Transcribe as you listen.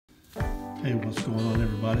Hey, what's going on,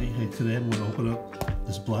 everybody? Hey, today I'm going to open up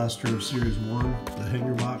this blaster of Series 1, the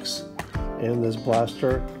hanger box, and this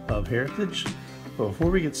blaster of Heritage. But before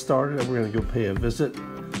we get started, we're going to go pay a visit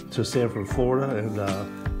to Sanford, Florida,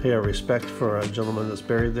 and pay our respect for a gentleman that's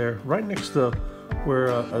buried there, right next to where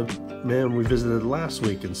a man we visited last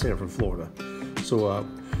week in Sanford, Florida. So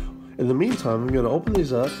in the meantime, I'm going to open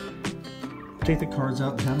these up, take the cards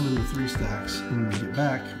out and have them in the 3 stacks. And when we get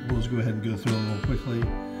back, we'll just go ahead and go through them real quickly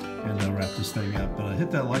and wrap this thing up. But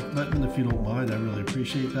hit that like button if you don't mind. I really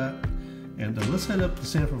appreciate that. And let's head up to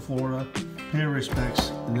Sanford, Florida, pay our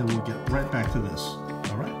respects, and then we'll get right back to this.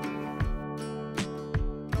 All right?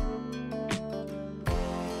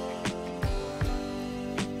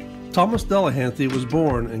 Thomas Delahanty was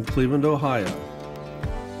born in Cleveland, Ohio.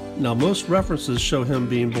 Now, most references show him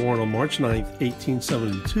being born on March 9,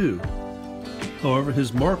 1872. However,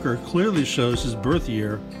 his marker clearly shows his birth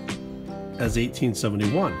year as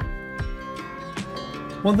 1871.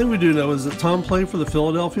 One thing we do know is that Tom played for the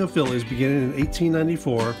Philadelphia Phillies beginning in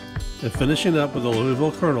 1894 and finishing up with the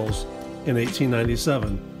Louisville Colonels in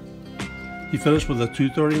 1897. He finished with a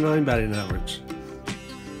 .239 batting average.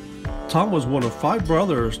 Tom was one of 5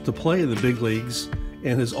 brothers to play in the big leagues,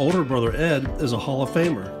 and his older brother Ed is a Hall of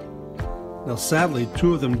Famer. Now, sadly,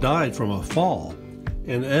 2 of them died from a fall,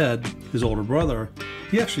 and Ed, his older brother,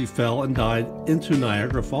 he actually fell and died into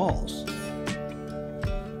Niagara Falls.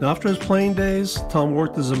 Now, after his playing days, Tom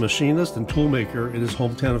worked as a machinist and toolmaker in his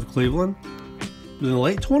hometown of Cleveland. In the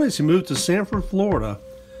late 20s, he moved to Sanford, Florida,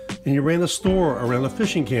 and he ran a store around a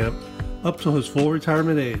fishing camp up till his full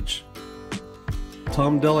retirement age.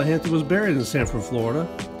 Tom Delahanty was buried in Sanford, Florida,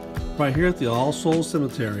 right here at the All Souls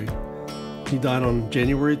Cemetery. He died on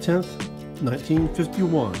January 10th,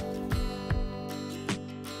 1951.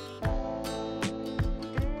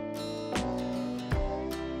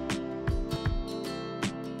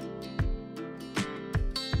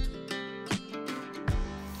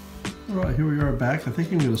 Alright, here we are back. I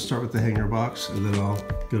think I'm going to start with the hanger box, and then I'll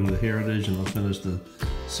go to the Heritage, and I'll finish the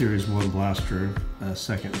Series 1 blaster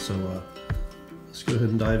second. So let's go ahead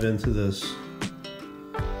and dive into this.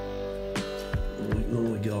 I don't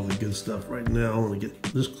want to get all the good stuff right now. I want to get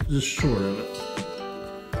just short of it.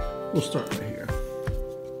 We'll start right here.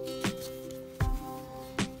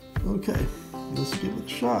 Okay, let's give it a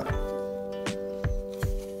shot.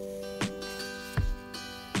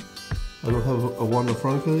 I don't have a Wanda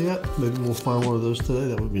Franco yet. Maybe we'll find one of those today.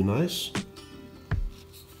 That would be nice.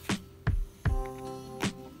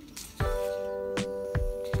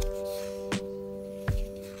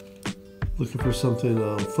 Looking for something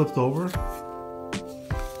flipped over.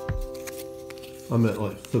 I meant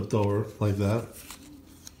like flipped over like that.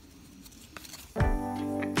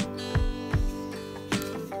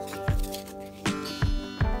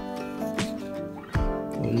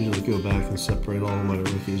 I usually go back and separate all of my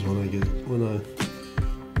rookies when I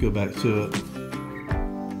go back to it.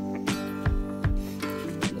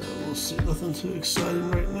 We'll see, nothing too exciting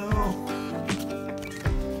right now.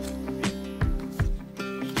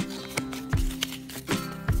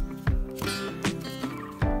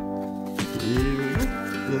 Here we go.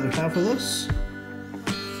 The other half of this.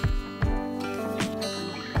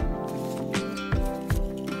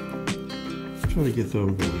 Try to get through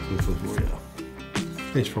them really quickly for you.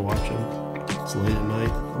 Thanks for watching. It's late at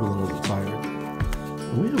night. I'm a little bit tired.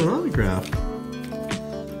 And we have an autograph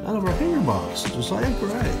out of our hanger box. Josiah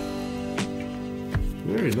Gray.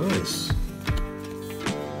 Very nice.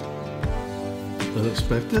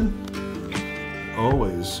 Unexpected?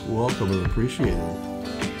 Always welcome and appreciated.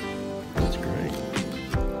 That's great.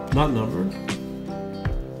 Not numbered.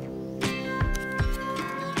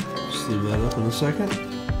 Just leave that up in a second.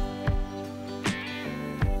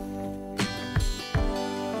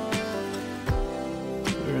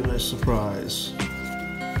 Nice surprise.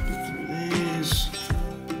 Get through these.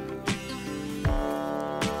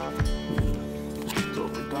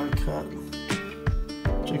 Over die cut.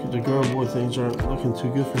 Jacob DeGrom, boy, things aren't looking too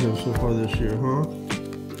good for him so far this year, huh?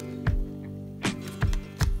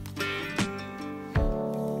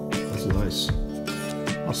 That's nice.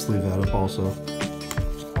 I'll sleeve that up also.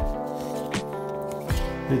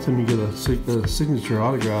 Anytime you get a signature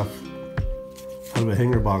autograph out of a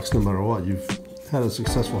hanger box, no matter what, you've had a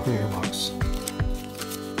successful hanger box.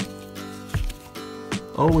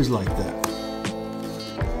 Always like that.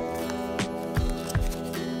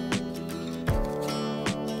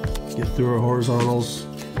 Get through our horizontals.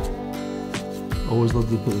 Always love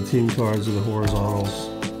to put the team cards in the horizontals.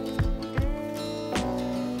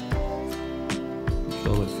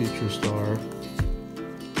 Velvet Future Star.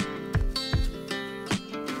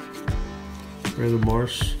 Brandon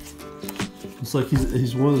Marsh. It's like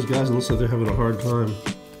he's one of those guys that looks like they're having a hard time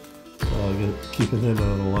keeping him out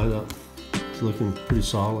of the lineup. He's looking pretty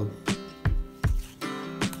solid.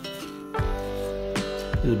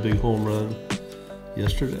 Hit a big home run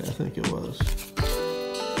yesterday, I think it was.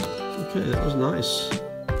 Okay, that was nice.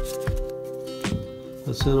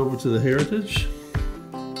 Let's head over to the Heritage.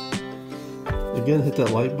 Again, hit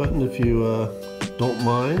that like button if you don't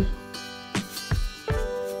mind.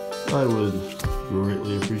 I would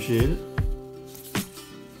greatly appreciate it.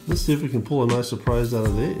 Let's see if we can pull a nice surprise out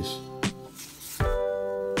of these.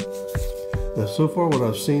 Now, so far what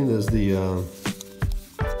I've seen is the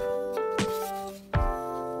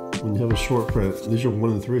when you have a short print, these are 1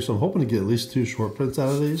 and 3, so I'm hoping to get at least 2 short prints out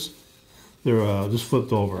of these. They're just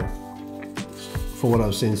flipped over from what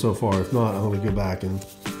I've seen so far. If not, I'm going to go back and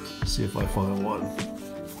see if I find one,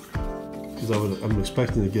 because I'm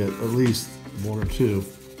expecting to get at least 1 or 2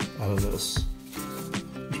 out of this,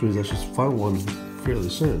 which means I should find one fairly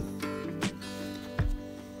soon.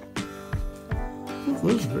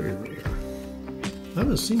 Those are very rare. I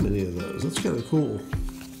haven't seen many of those. That's kind of cool.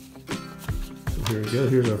 So here we go.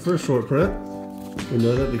 Here's our first short print. We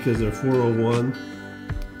know that because they're 401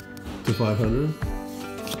 to 500.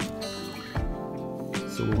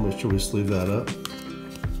 So we'll make sure we sleeve that up.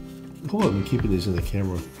 Hold on, I've been keeping these in the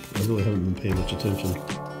camera. I really haven't been paying much attention.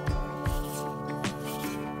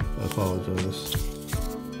 I apologize.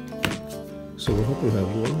 So we're hoping to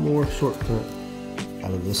have 1 more short print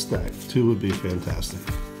out of this stack. 2 would be fantastic.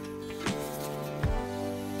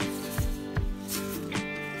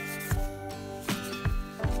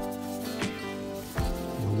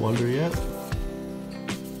 No wonder yet.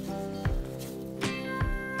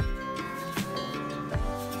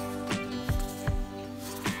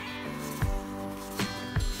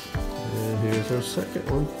 And here's our second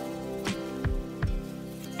one.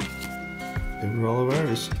 They were all of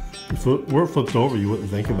ours. If it were flipped over, you wouldn't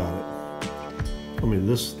think about it. I mean,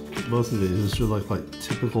 both of these are like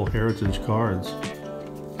typical Heritage cards.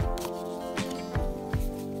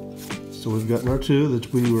 So we've gotten our 2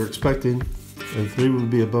 that we were expecting, and 3 would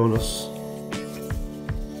be a bonus.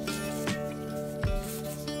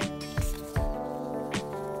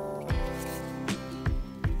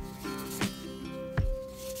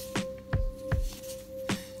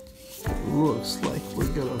 It looks like we're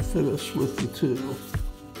gonna finish with the 2,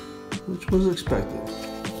 which was expected.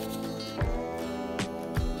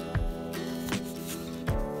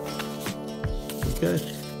 Okay,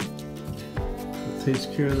 that takes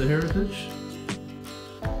care of the Heritage.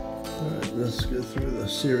 Alright, let's go through the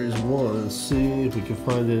Series 1 and see if we can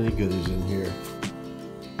find any goodies in here.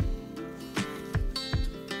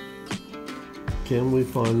 Can we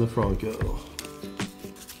find the Franco?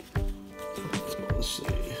 Let's see.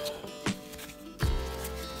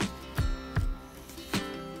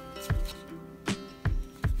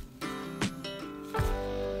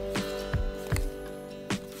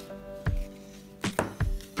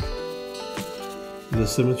 The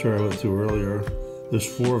cemetery I went to earlier, there's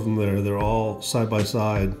 4 of them there. They're all side by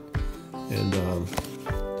side, and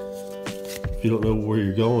if you don't know where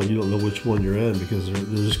you're going, you don't know which one you're in, because they're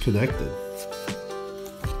just connected.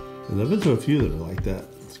 And I've been to a few that are like that.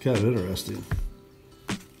 It's kind of interesting.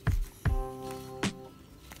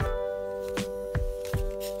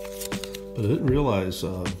 But I didn't realize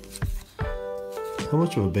how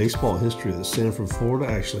much of a baseball history that Sanford,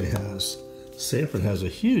 Florida actually has. Sanford has a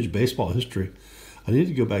huge baseball history. I need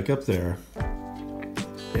to go back up there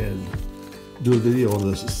and do a video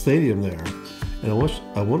on this stadium there. And I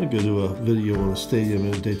want to go do a video on a stadium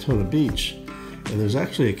in Daytona Beach. And there's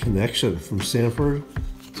actually a connection from Sanford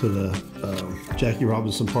to the Jackie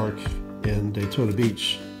Robinson Park in Daytona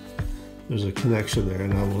Beach. There's a connection there,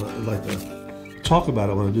 and I'd like to talk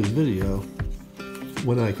about it when I do the video,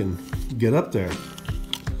 when I can get up there.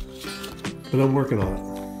 But I'm working on it.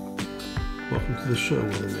 Welcome to the show,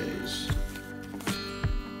 Willie Mays.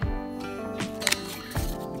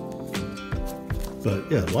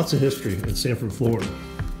 But yeah, lots of history in Sanford, Florida.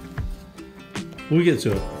 We'll get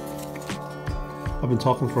to it. I've been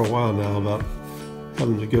talking for a while now about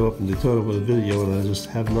having to go up in Daytona with a video, and I just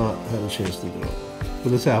have not had a chance to do it.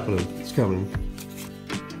 But it's happening. It's coming.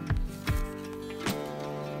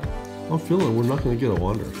 I'm feeling we're not going to get a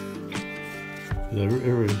wonder. You know,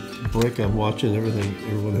 every break I'm watching,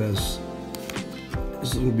 everyone has.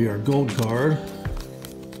 This is going to be our gold card.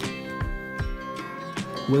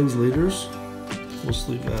 Wins leaders. We'll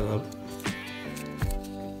sleeve that up.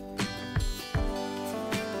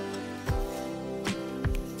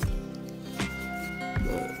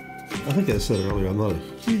 But I think I said earlier, I'm not a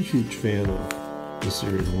huge fan of the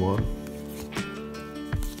Series 1.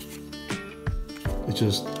 It's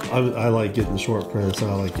just, I like getting the short prints.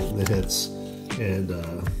 I like getting the hits, and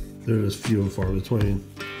they're just few and far between.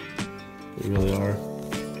 They really are.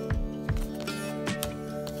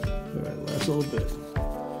 All right, last little bit.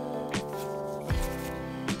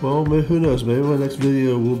 Well, maybe, who knows? Maybe my next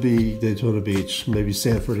video will be Daytona Beach. Maybe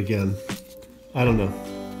Sanford again. I don't know.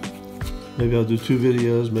 Maybe I'll do 2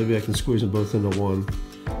 videos. Maybe I can squeeze them both into one.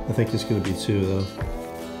 I think it's going to be 2 though.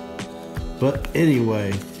 But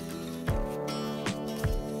anyway.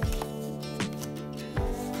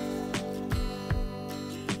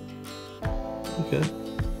 Okay.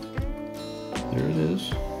 There it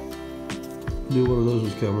is. Knew one of those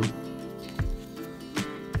was coming.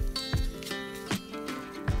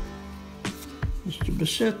 Mr.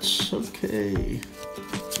 Bichette, okay.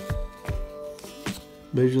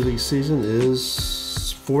 Major League season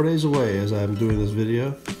is 4 days away as I'm doing this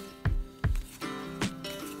video.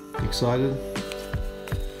 Excited?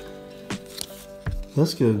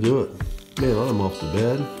 That's gonna do it. Man, I'm off to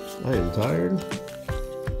bed. I am tired.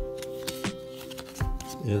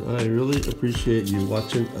 And I really appreciate you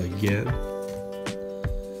watching again.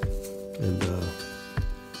 And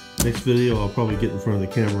next video I'll probably get in front of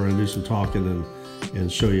the camera and do some talking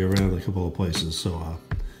and show you around a couple of places. So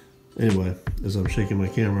anyway, as I'm shaking my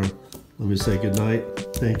camera, let me say good night.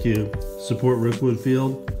 Thank you. Support Rookwood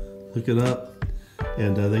Field. Look it up.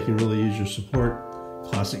 And they can really use your support.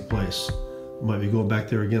 Classic place. Might be going back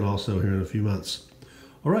there again also here in a few months.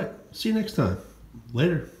 All right. See you next time.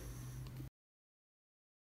 Later.